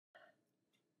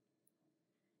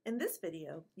In this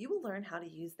video, you will learn how to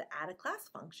use the Add a Class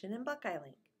function in Buckeye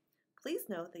Link. Please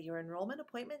note that your enrollment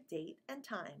appointment date and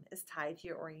time is tied to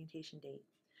your orientation date.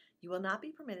 You will not be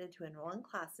permitted to enroll in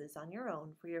classes on your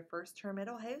own for your first term at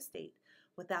Ohio State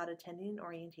without attending an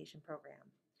orientation program.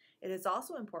 It is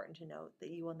also important to note that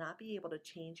you will not be able to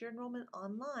change your enrollment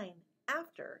online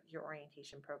after your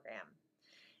orientation program.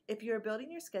 If you are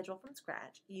building your schedule from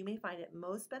scratch, you may find it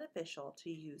most beneficial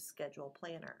to use Schedule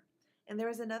Planner. And there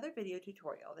is another video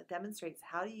tutorial that demonstrates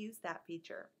how to use that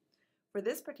feature. For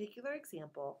this particular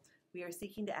example, we are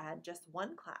seeking to add just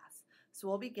one class, so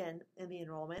we'll begin in the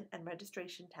enrollment and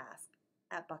registration task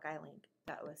at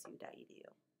buckeyelink.osu.edu.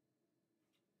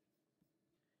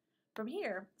 From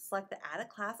here, select the Add a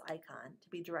Class icon to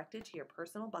be directed to your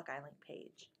personal Buckeye Link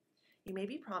page. You may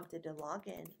be prompted to log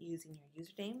in using your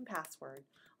username and password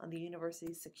on the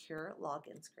university's secure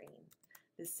login screen,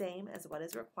 the same as what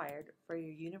is required for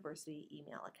your university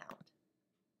email account.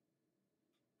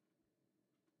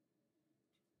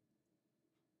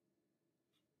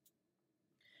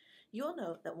 You will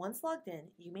note that once logged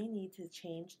in, you may need to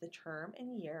change the term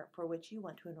and year for which you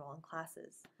want to enroll in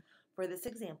classes. For this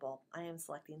example, I am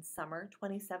selecting Summer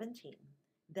 2017.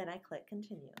 Then I click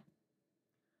Continue.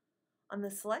 On the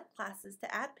Select Classes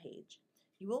to Add page,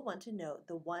 you will want to note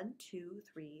the 1, 2,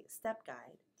 3 step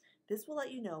guide. This will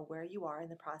let you know where you are in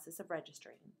the process of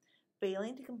registering.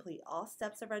 Failing to complete all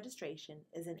steps of registration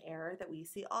is an error that we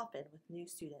see often with new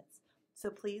students, so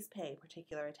please pay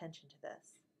particular attention to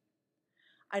this.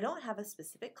 I don't have a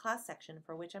specific class section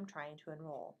for which I'm trying to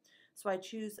enroll, so I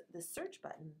choose the Search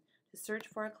button to search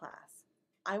for a class.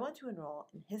 I want to enroll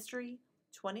in History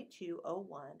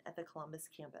 2201 at the Columbus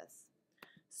campus.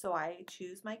 So I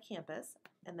choose my campus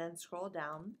and then scroll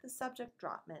down the subject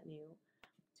drop menu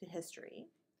to History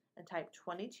and type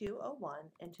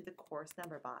 2201 into the course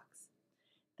number box.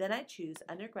 Then I choose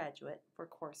Undergraduate for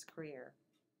Course Career.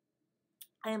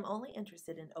 I am only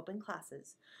interested in open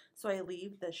classes, so I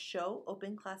leave the Show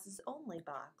Open Classes Only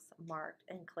box marked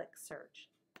and click Search.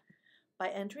 By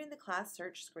entering the class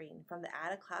search screen from the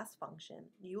Add a Class function,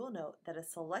 you will note that a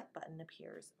Select button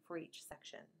appears for each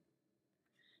section.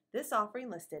 This offering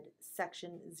listed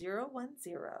Section 010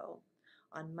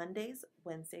 on Mondays,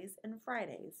 Wednesdays, and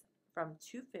Fridays from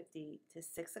 2:50 to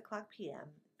 6 o'clock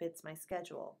p.m. fits my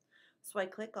schedule, so I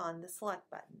click on the Select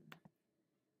button.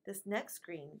 This next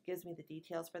screen gives me the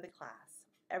details for the class.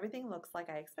 Everything looks like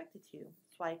I expected to,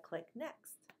 so I click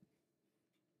Next.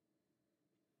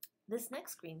 This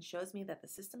next screen shows me that the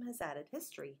system has added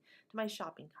history to my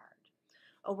shopping cart.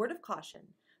 A word of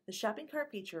caution, the shopping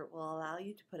cart feature will allow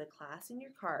you to put a class in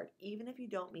your cart even if you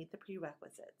don't meet the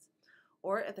prerequisites,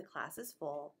 or if the class is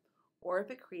full, or if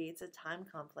it creates a time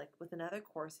conflict with another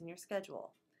course in your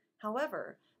schedule.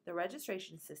 However, the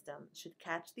registration system should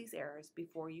catch these errors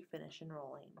before you finish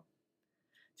enrolling.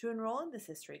 To enroll in this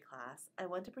history class, I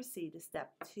want to proceed to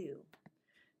step 2.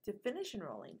 To finish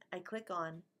enrolling, I click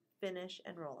on Finish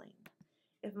Enrolling.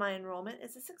 If my enrollment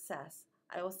is a success,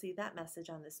 I will see that message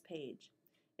on this page.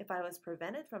 If I was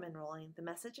prevented from enrolling, the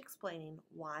message explaining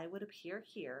why would appear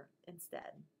here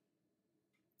instead.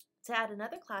 To add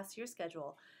another class to your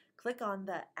schedule, click on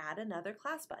the Add Another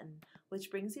Class button, which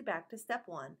brings you back to step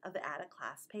 1 of the Add a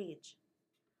Class page.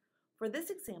 For this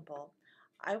example,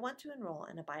 I want to enroll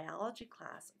in a biology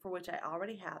class for which I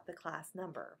already have the class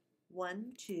number,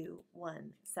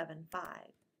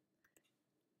 12175.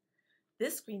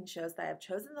 This screen shows that I have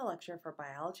chosen the lecture for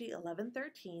Biology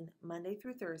 1113 Monday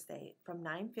through Thursday from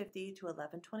 9:50 to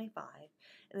 11:25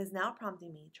 and is now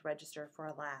prompting me to register for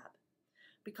a lab.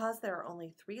 Because there are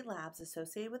only 3 labs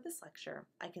associated with this lecture,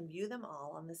 I can view them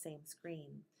all on the same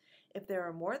screen. If there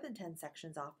are more than 10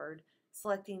 sections offered,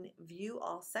 selecting View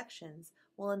All Sections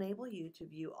will enable you to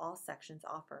view all sections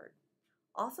offered.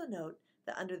 Also note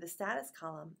that under the Status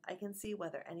column, I can see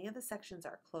whether any of the sections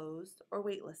are closed or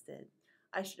waitlisted.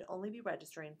 I should only be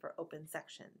registering for open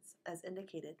sections, as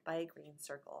indicated by a green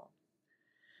circle.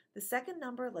 The second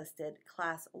number listed,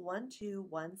 Class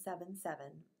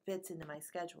 12177, fits into my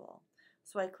schedule,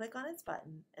 so I click on its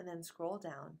button and then scroll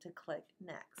down to click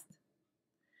Next.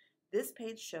 This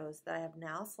page shows that I have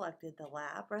now selected the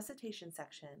lab recitation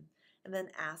section and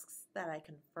then asks that I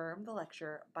confirm the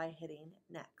lecture by hitting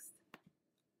Next.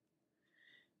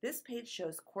 This page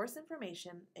shows course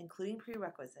information, including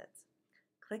prerequisites.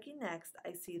 Clicking Next,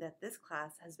 I see that this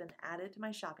class has been added to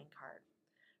my shopping cart.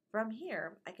 From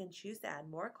here, I can choose to add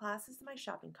more classes to my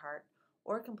shopping cart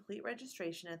or complete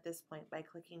registration at this point by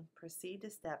clicking Proceed to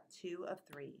Step 2 of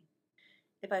 3.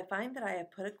 If I find that I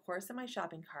have put a course in my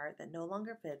shopping cart that no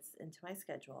longer fits into my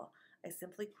schedule, I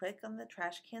simply click on the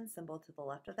trash can symbol to the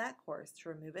left of that course to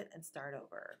remove it and start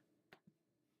over.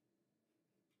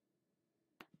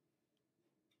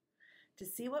 To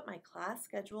see what my class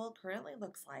schedule currently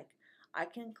looks like, I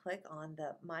can click on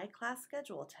the My Class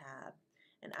Schedule tab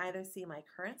and either see my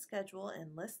current schedule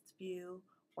in Lists View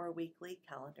or Weekly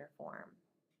Calendar form.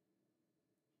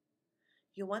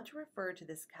 You'll want to refer to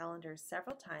this calendar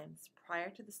several times prior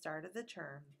to the start of the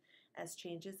term, as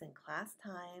changes in class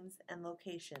times and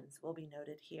locations will be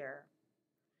noted here.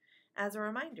 As a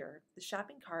reminder, the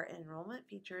shopping cart and enrollment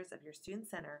features of your Student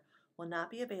Center will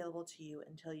not be available to you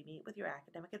until you meet with your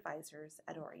academic advisors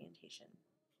at orientation.